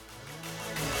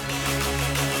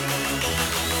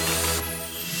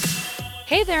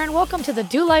Hey there, and welcome to the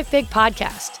Do Life Big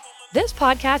podcast. This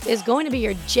podcast is going to be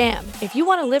your jam if you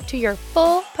want to live to your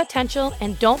full potential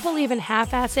and don't believe in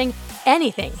half-assing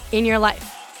anything in your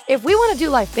life. If we want to do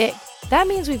life big, that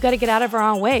means we've got to get out of our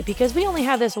own way because we only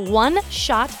have this one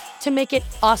shot to make it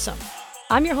awesome.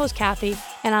 I'm your host, Kathy,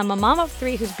 and I'm a mom of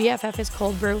three whose BFF is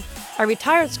cold brew, a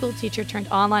retired school teacher turned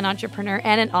online entrepreneur,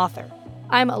 and an author.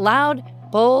 I'm loud,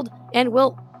 bold, and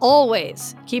will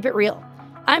always keep it real.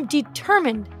 I'm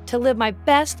determined to live my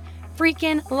best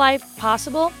freaking life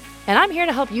possible, and I'm here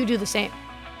to help you do the same.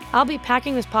 I'll be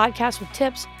packing this podcast with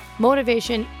tips,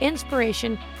 motivation,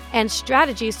 inspiration, and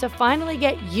strategies to finally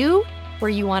get you where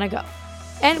you want to go.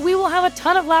 And we will have a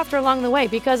ton of laughter along the way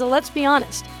because, let's be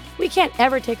honest, we can't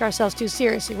ever take ourselves too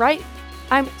seriously, right?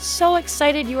 I'm so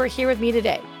excited you are here with me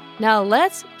today. Now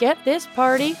let's get this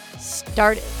party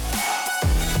started.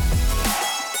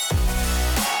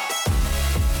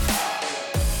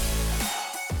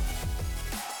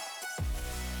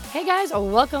 Hey guys,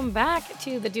 welcome back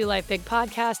to the Do Life Big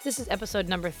podcast. This is episode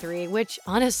number 3, which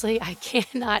honestly, I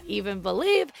cannot even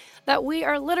believe that we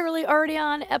are literally already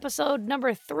on episode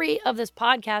number 3 of this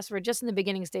podcast. We're just in the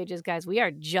beginning stages, guys. We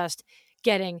are just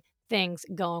getting things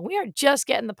going. We are just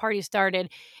getting the party started,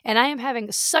 and I am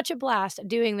having such a blast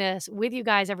doing this with you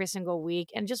guys every single week,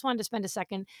 and just wanted to spend a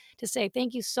second to say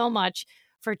thank you so much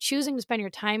for choosing to spend your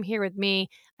time here with me.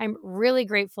 I'm really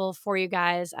grateful for you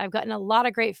guys. I've gotten a lot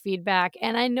of great feedback,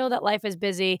 and I know that life is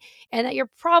busy and that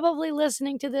you're probably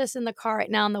listening to this in the car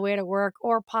right now on the way to work,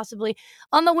 or possibly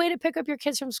on the way to pick up your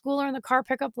kids from school, or in the car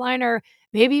pickup line, or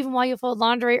maybe even while you fold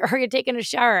laundry or you're taking a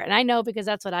shower. And I know because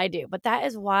that's what I do. But that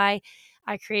is why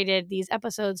I created these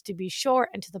episodes, to be short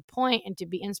and to the point and to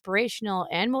be inspirational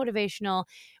and motivational,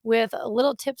 with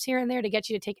little tips here and there to get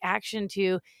you to take action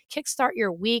to kickstart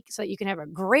your week so that you can have a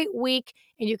great week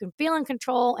and you can feel in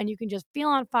control and you can just feel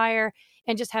on fire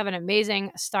and just have an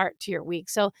amazing start to your week.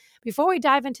 So before we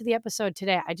dive into the episode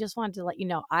today, I just wanted to let you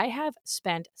know I have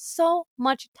spent so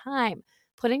much time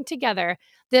putting together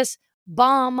this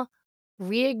bomb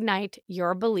Reignite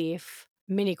Your Belief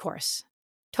mini course.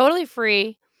 Totally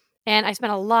free. And I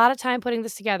spent a lot of time putting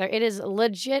this together. It is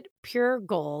legit pure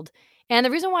gold. And the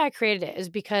reason why I created it is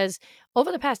because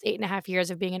over the past 8.5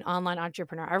 years of being an online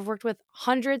entrepreneur, I've worked with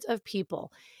hundreds of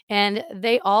people, and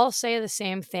they all say the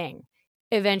same thing.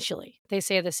 Eventually, they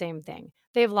say the same thing.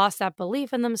 They've lost that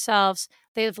belief in themselves.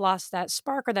 They've lost that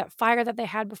spark or that fire that they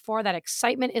had before. That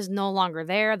excitement is no longer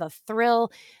there. The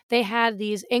thrill. They had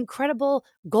these incredible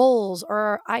goals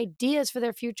or ideas for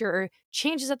their future or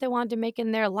changes that they wanted to make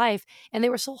in their life. And they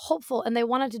were so hopeful and they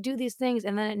wanted to do these things,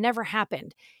 and then it never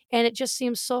happened. And it just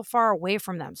seems so far away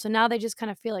from them. So now they just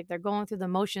kind of feel like they're going through the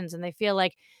motions, and they feel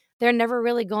like they're never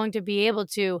really going to be able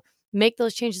to make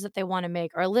those changes that they want to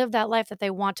make or live that life that they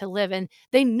want to live. And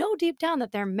they know deep down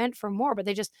that they're meant for more, but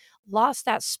they just lost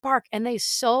that spark, and they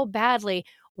so badly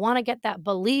want to get that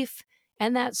belief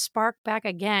and that spark back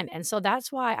again. And so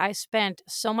that's why I spent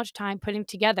so much time putting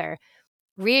together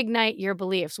Reignite Your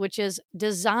Beliefs, which is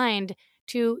designed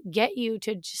to get you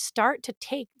to start to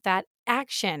take that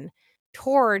action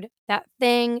toward that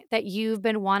thing that you've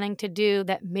been wanting to do,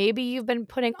 that maybe you've been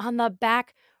putting on the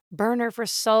back burner for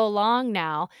so long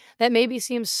now, that maybe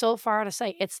seems so far out of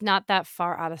sight. It's not that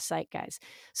far out of sight, guys.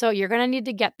 So you're going to need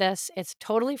to get this. It's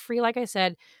totally free. Like I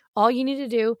said, all you need to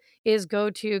do is go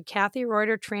to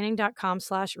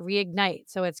kathyreutertraining.com/reignite.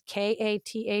 So it's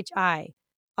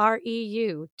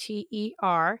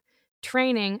KATHIREUTER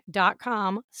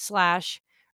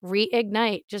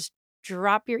training.com/reignite. Just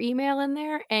drop your email in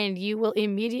there and you will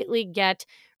immediately get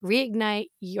Reignite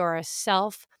Your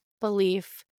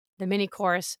Self-Belief, the mini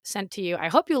course, sent to you. I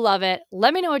hope you love it.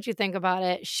 Let me know what you think about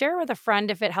it. Share with a friend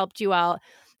if it helped you out,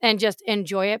 and just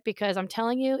enjoy it, because I'm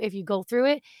telling you, if you go through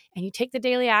it and you take the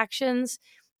daily actions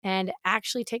and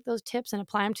actually take those tips and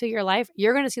apply them to your life,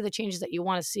 you're going to see the changes that you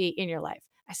want to see in your life.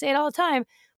 I say it all the time,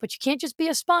 but you can't just be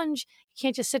a sponge. You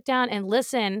can't just sit down and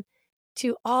listen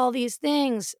to all these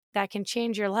things that can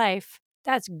change your life.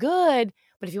 That's good.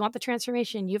 But if you want the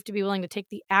transformation, you have to be willing to take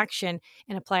the action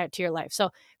and apply it to your life.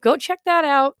 So go check that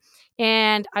out.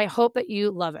 And I hope that you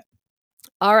love it.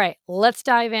 All right, let's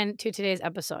dive into today's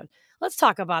episode. Let's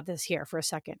talk about this here for a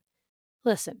second.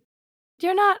 Listen,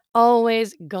 you're not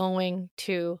always going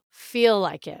to feel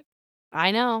like it.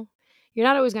 I know. You're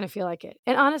not always going to feel like it.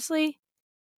 And honestly,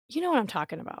 you know what I'm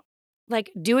talking about.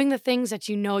 Like doing the things that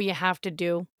you know you have to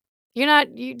do.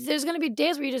 There's going to be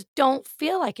days where you just don't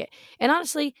feel like it. And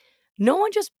honestly, no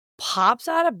one just pops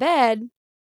out of bed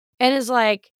and is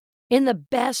like in the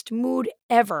best mood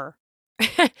ever,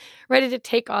 ready to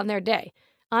take on their day.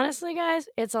 Honestly, guys,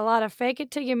 it's a lot of fake it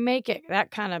till you make it,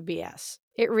 that kind of BS.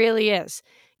 It really is.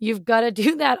 You've got to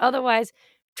do that. Otherwise,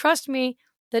 trust me,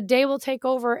 the day will take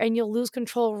over and you'll lose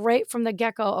control right from the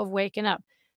get go of waking up.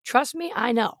 Trust me,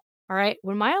 I know. All right.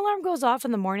 When my alarm goes off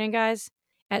in the morning, guys,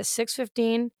 at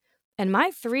 6:15, and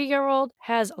my 3-year-old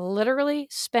has literally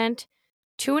spent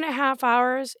 2.5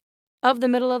 hours of the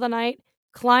middle of the night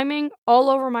climbing all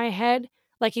over my head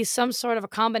like he's some sort of a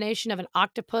combination of an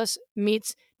octopus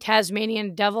meets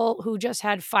Tasmanian devil who just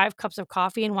had 5 cups of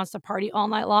coffee and wants to party all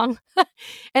night long.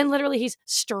 And literally, he's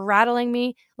straddling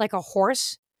me like a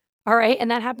horse. All right.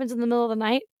 And that happens in the middle of the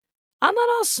night. I'm not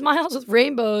all smiles with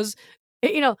rainbows,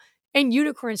 you know, and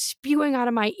unicorns spewing out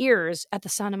of my ears at the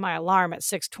sound of my alarm at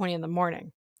 6:20 in the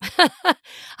morning.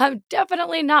 I'm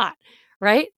definitely not,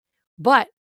 right? But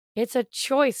it's a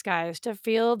choice, guys, to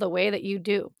feel the way that you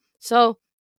do. So,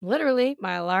 literally,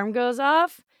 my alarm goes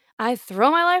off. I throw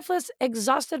my lifeless,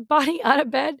 exhausted body out of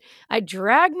bed. I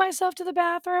drag myself to the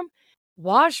bathroom,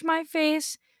 wash my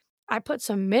face. I put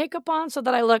some makeup on so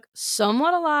that I look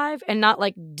somewhat alive and not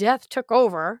like death took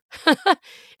over.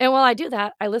 And while I do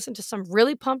that, I listen to some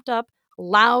really pumped up,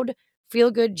 loud, feel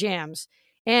good jams.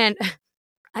 And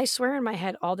I swear in my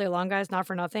head all day long, guys, not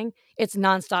for nothing, it's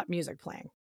nonstop music playing.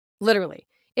 Literally.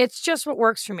 It's just what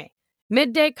works for me.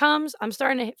 Midday comes, I'm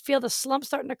starting to feel the slump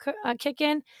starting to kick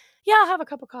in. Yeah, I'll have a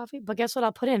cup of coffee, but guess what?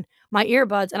 I'll put in my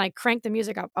earbuds and I crank the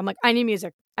music up. I'm like, I need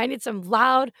music. I need some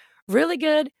loud, really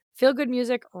good, feel good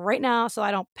music right now so I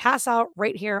don't pass out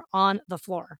right here on the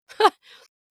floor.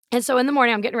 And so in the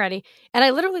morning, I'm getting ready and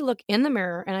I literally look in the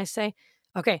mirror and I say,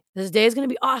 okay, this day is going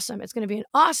to be awesome. It's going to be an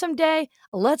awesome day.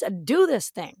 Let's do this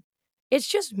thing. It's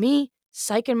just me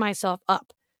psyching myself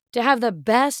up to have the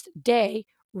best day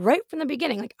right from the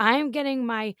beginning. Like I'm getting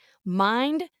my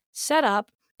mind set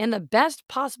up in the best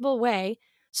possible way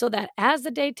so that as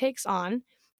the day takes on,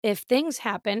 if things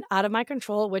happen out of my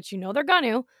control, which you know they're going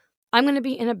to, I'm going to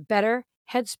be in a better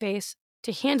headspace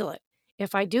to handle it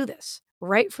if I do this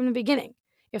right from the beginning.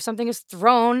 If something is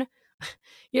thrown,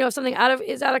 if something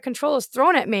is out of control is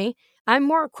thrown at me, I'm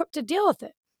more equipped to deal with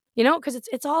it. Because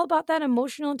it's all about that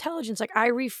emotional intelligence. Like I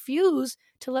refuse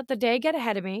to let the day get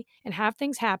ahead of me and have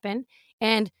things happen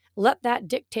and let that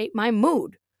dictate my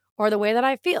mood or the way that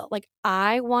I feel. Like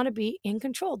I want to be in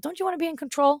control. Don't you want to be in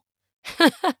control?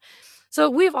 So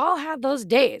we've all had those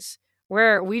days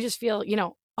where we just feel,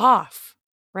 off,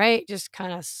 right? Just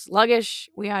kind of sluggish.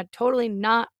 We are totally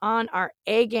not on our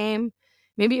A game.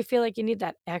 Maybe you feel like you need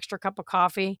that extra cup of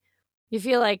coffee. You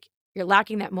feel like you're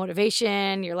lacking that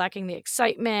motivation. You're lacking the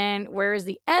excitement. Where is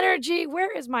the energy?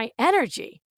 Where is my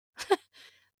energy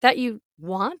that you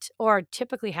want or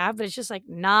typically have, but it's just like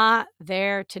not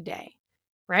there today,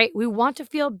 right? We want to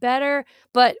feel better,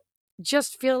 but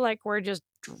just feel like we're just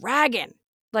dragging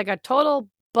like a total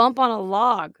bump on a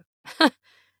log.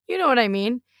 You know what I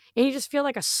mean? And you just feel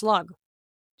like a slug.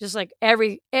 Just like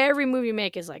every move you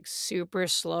make is like super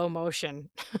slow motion.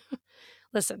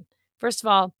 Listen, first of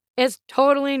all, it's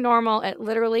totally normal. It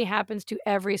literally happens to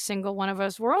every single one of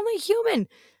us. We're only human.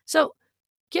 So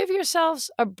give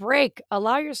yourselves a break.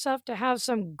 Allow yourself to have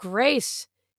some grace.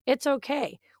 It's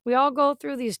okay. We all go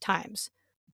through these times.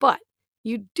 But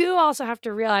you do also have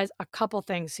to realize a couple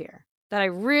things here that I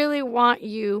really want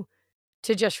you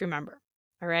to just remember.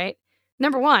 All right.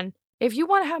 Number one, if you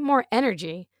want to have more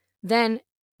energy, then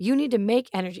you need to make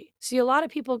energy. See, a lot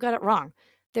of people got it wrong.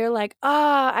 They're like,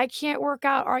 I can't work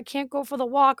out, or I can't go for the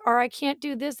walk, or I can't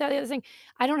do this, that, the other thing.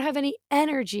 I don't have any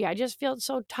energy. I just feel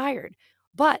so tired.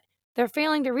 But they're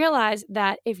failing to realize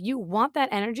that if you want that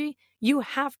energy, you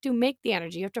have to make the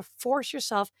energy. You have to force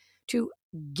yourself to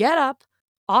get up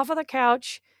off of the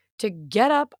couch, to get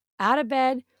up out of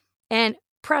bed and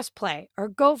press play or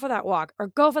go for that walk or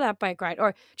go for that bike ride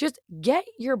or just get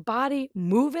your body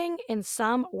moving in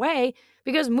some way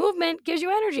because movement gives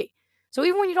you energy. So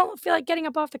even when you don't feel like getting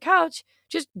up off the couch,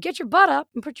 just get your butt up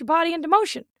and put your body into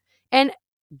motion. And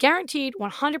guaranteed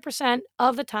 100%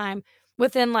 of the time,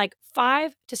 within like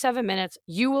 5 to 7 minutes,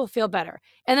 you will feel better.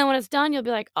 And then when it's done, you'll be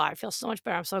like, oh, I feel so much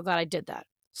better. I'm so glad I did that.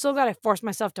 So glad I forced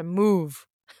myself to move.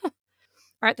 All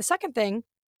right. The second thing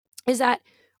is that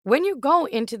when you go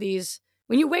into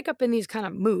when you wake up in these kind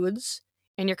of moods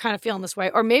and you're kind of feeling this way,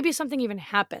 or maybe something even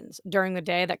happens during the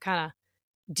day that kind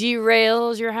of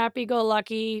derails your happy go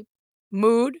lucky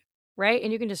mood, right?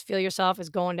 And you can just feel yourself as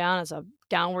going down as a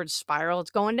downward spiral. It's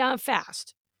going down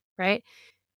fast, right?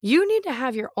 You need to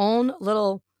have your own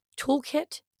little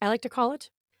toolkit, I like to call it,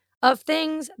 of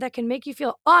things that can make you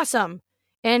feel awesome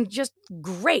and just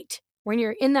great when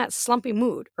you're in that slumpy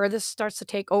mood or this starts to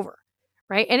take over,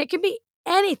 right? And it can be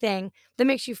anything that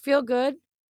makes you feel good,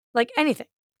 like anything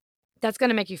that's going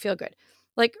to make you feel good.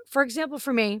 Like, for example,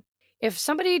 for me, if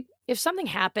something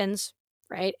happens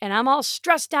right? And I'm all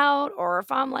stressed out, or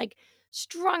if I'm like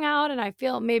strung out and I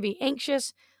feel maybe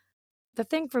anxious, the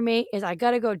thing for me is I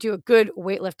got to go do a good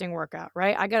weightlifting workout,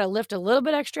 right? I got to lift a little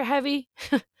bit extra heavy,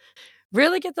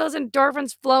 really get those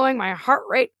endorphins flowing, my heart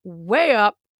rate way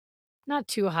up, not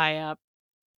too high up,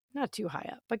 not too high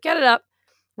up, but get it up,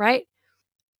 right?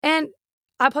 And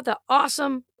I put the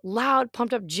awesome, loud,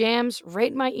 pumped up jams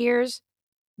right in my ears,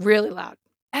 really loud.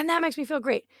 And that makes me feel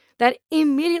great. That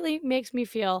immediately makes me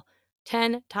feel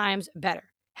 10 times better.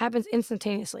 Happens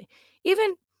instantaneously.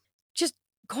 Even just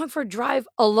going for a drive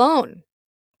alone,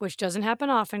 which doesn't happen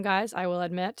often, guys, I will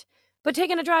admit, but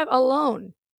taking a drive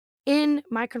alone in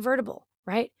my convertible,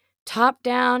 right? Top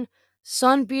down,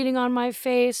 sun beating on my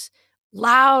face,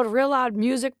 loud, real loud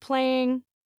music playing,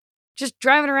 just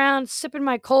driving around, sipping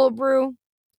my cold brew.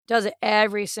 Does it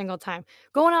every single time.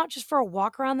 Going out just for a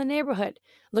walk around the neighborhood,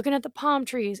 looking at the palm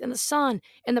trees and the sun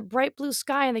and the bright blue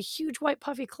sky and the huge white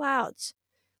puffy clouds.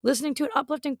 Listening to an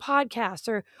uplifting podcast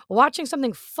or watching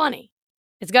something funny.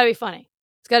 It's got to be funny.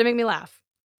 It's got to make me laugh.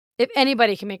 If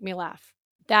anybody can make me laugh,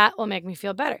 that will make me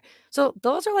feel better. So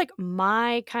those are like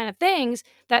my kind of things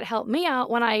that help me out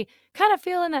when I kind of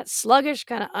feel in that sluggish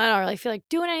kind of, I don't really feel like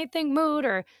doing anything mood,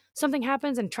 or something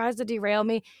happens and tries to derail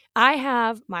me. I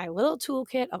have my little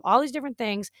toolkit of all these different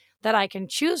things that I can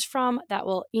choose from that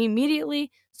will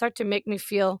immediately start to make me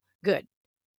feel good.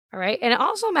 All right. And it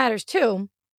also matters too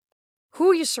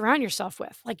who you surround yourself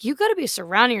with. Like, you got to be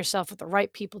surrounding yourself with the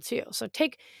right people too. So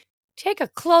take a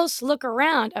close look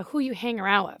around at who you hang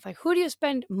around with. Like, who do you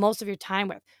spend most of your time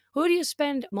with? Who do you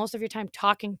spend most of your time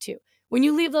talking to? When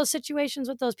you leave those situations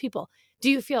with those people, do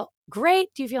you feel great?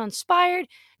 Do you feel inspired?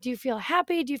 Do you feel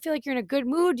happy? Do you feel like you're in a good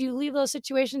mood? Do you leave those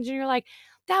situations and you're like,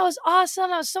 that was awesome.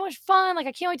 That was so much fun. Like,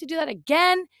 I can't wait to do that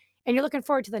again. And you're looking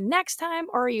forward to the next time?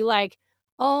 Or are you like,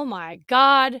 oh my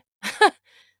God,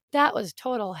 that was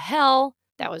total hell.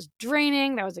 That was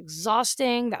draining. That was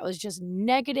exhausting. That was just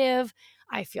negative.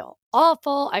 I feel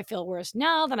awful. I feel worse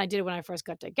now than I did when I first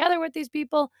got together with these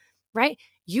people, right?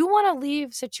 You want to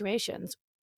leave situations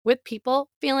with people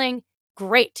feeling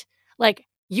great. Like,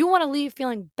 you want to leave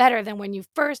feeling better than when you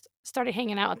first started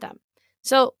hanging out with them.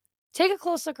 So take a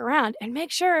close look around and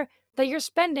make sure that you're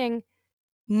spending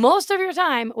most of your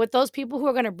time with those people who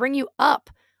are going to bring you up,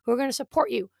 who are going to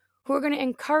support you, who are going to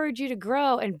encourage you to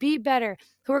grow and be better,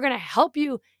 who are going to help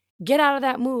you get out of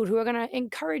that mood, who are going to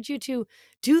encourage you to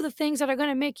do the things that are going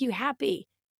to make you happy,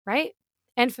 right?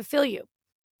 And fulfill you.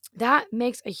 That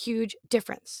makes a huge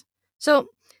difference. So,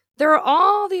 there are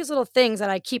all these little things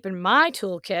that I keep in my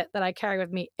toolkit that I carry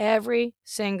with me every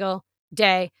single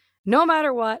day. No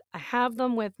matter what, I have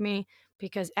them with me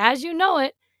because, as you know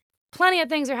it, plenty of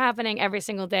things are happening every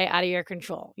single day out of your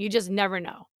control. You just never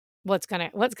know what's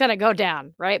gonna go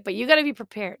down, right? But you got to be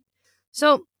prepared.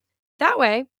 So that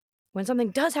way, when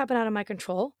something does happen out of my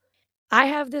control, I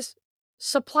have this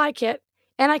supply kit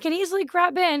and I can easily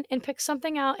grab in and pick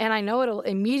something out, and I know it'll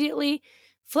immediately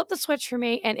flip the switch for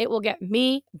me and it will get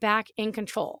me back in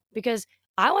control because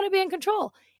I want to be in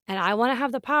control and I want to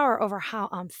have the power over how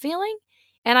I'm feeling,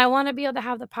 and I want to be able to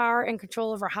have the power and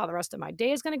control over how the rest of my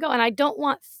day is going to go. And I don't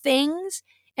want things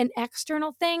and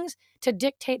external things to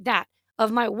dictate that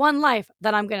of my one life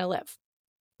that I'm going to live,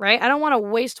 right? I don't want to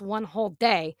waste one whole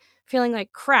day feeling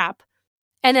like crap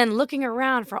and then looking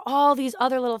around for all these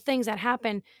other little things that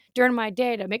happen during my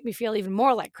day to make me feel even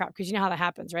more like crap. Because you know how that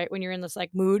happens, right? When you're in this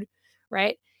like mood,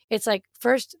 right? It's like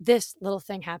first this little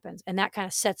thing happens and that kind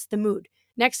of sets the mood.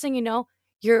 Next thing you know,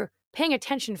 you're paying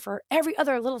attention for every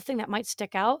other little thing that might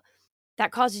stick out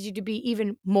that causes you to be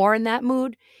even more in that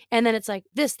mood. And then it's like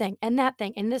this thing and that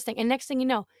thing and this thing. And next thing you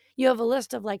know, you have a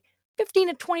list of like 15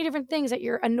 to 20 different things that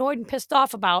you're annoyed and pissed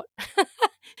off about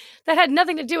that had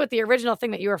nothing to do with the original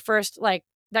thing that you were first like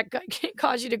that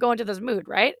caused you to go into this mood,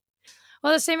 right?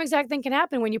 Well, the same exact thing can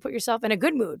happen when you put yourself in a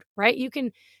good mood, right? You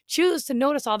can choose to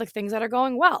notice all the things that are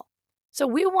going well. So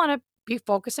we want to be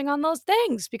focusing on those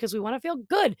things because we want to feel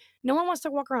good. No one wants to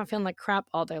walk around feeling like crap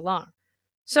all day long.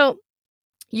 So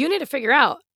you need to figure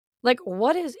out like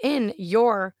what is in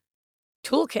your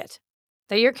toolkit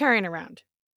that you're carrying around.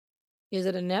 Is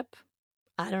it a nip?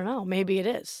 I don't know. Maybe it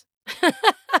is.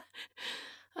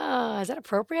 Is that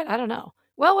appropriate? I don't know.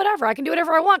 Well, whatever. I can do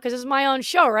whatever I want because this is my own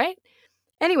show, right?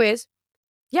 Anyways,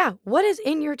 yeah, what is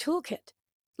in your toolkit?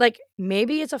 Like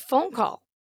maybe it's a phone call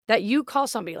that you call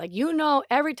somebody. Like, you know,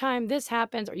 every time this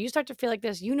happens or you start to feel like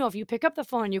this, you know, if you pick up the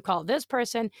phone and you call this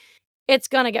person, it's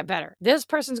going to get better. This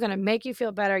person's going to make you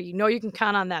feel better. You know, you can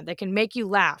count on them. They can make you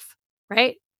laugh,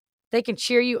 right? They can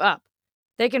cheer you up.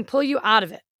 They can pull you out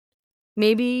of it.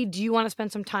 Maybe do you want to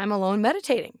spend some time alone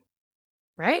meditating,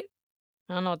 right?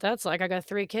 I don't know what that's like. I got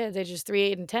 3 kids, ages 3,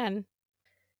 8, and 10.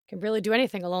 Can barely do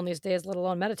anything alone these days, let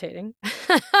alone meditating.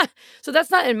 So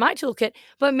that's not in my toolkit,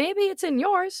 but maybe it's in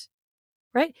yours,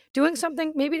 right? Doing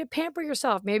something maybe to pamper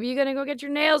yourself. Maybe you're going to go get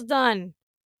your nails done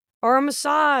or a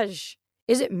massage.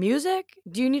 Is it music?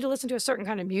 Do you need to listen to a certain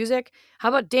kind of music? How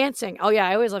about dancing? Oh yeah,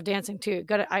 I always love dancing too.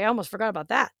 I almost forgot about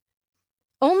that.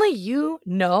 Only you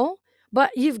know,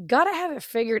 but you've got to have it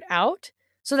figured out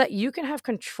so that you can have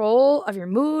control of your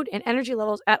mood and energy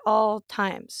levels at all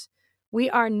times. We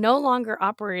are no longer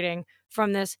operating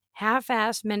from this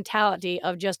half-assed mentality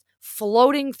of just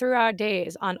floating through our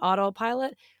days on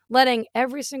autopilot, letting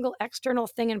every single external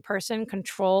thing in person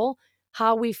control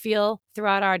how we feel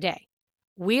throughout our day.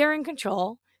 We are in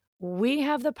control. We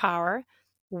have the power.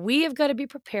 We have got to be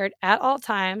prepared at all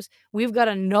times. We've got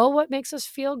to know what makes us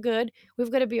feel good.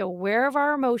 We've got to be aware of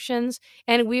our emotions,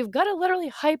 and we've got to literally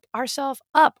hype ourselves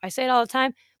up. I say it all the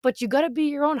time, but you got to be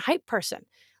your own hype person.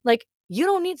 Like, you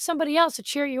don't need somebody else to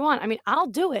cheer you on. I mean, I'll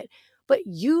do it, but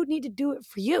you need to do it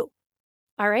for you.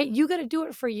 All right? You got to do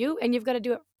it for you, and you've got to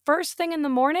do it first thing in the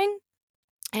morning.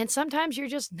 And sometimes you're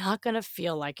just not going to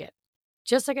feel like it,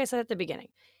 just like I said at the beginning.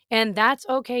 And that's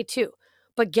okay too.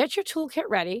 But get your toolkit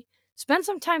ready. Spend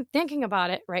some time thinking about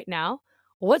it right now.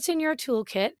 What's in your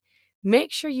toolkit?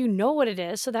 Make sure you know what it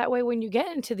is so that way when you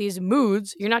get into these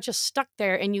moods, you're not just stuck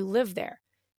there and you live there.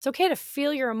 It's okay to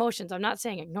feel your emotions. I'm not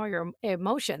saying ignore your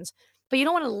emotions, but you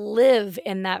don't want to live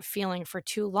in that feeling for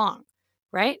too long,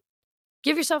 right?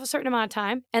 Give yourself a certain amount of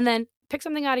time and then pick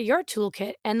something out of your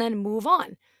toolkit and then move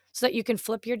on so that you can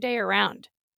flip your day around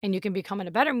and you can become in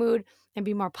a better mood and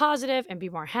be more positive and be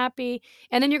more happy.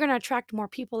 And then you're going to attract more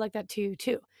people like that to you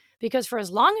too. Because for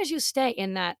as long as you stay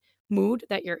in that mood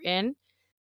that you're in,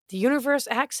 the universe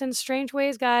acts in strange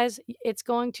ways, guys. It's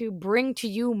going to bring to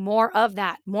you more of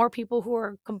that. More people who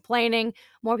are complaining,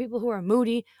 more people who are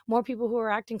moody, more people who are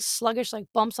acting sluggish like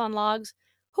bumps on logs.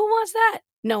 Who wants that?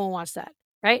 No one wants that,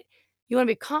 right? You want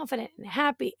to be confident and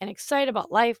happy and excited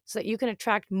about life so that you can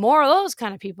attract more of those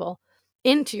kind of people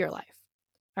into your life.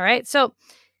 All right. So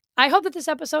I hope that this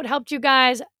episode helped you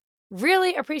guys.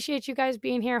 Really appreciate you guys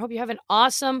being here. I hope you have an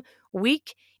awesome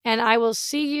week. And I will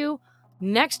see you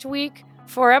next week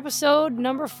for episode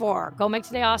number 4. Go make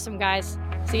today awesome, guys.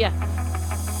 See ya.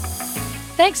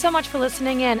 Thanks so much for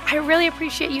listening in. I really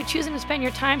appreciate you choosing to spend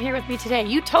your time here with me today.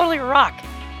 You totally rock.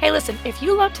 Hey, listen, if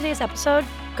you loved today's episode,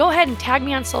 go ahead and tag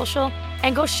me on social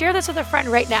and go share this with a friend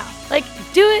right now. Like,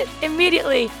 do it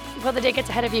immediately before the day gets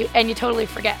ahead of you and you totally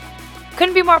forget.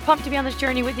 Couldn't be more pumped to be on this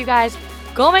journey with you guys.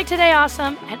 Go make today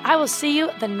awesome, and I will see you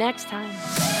the next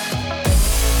time.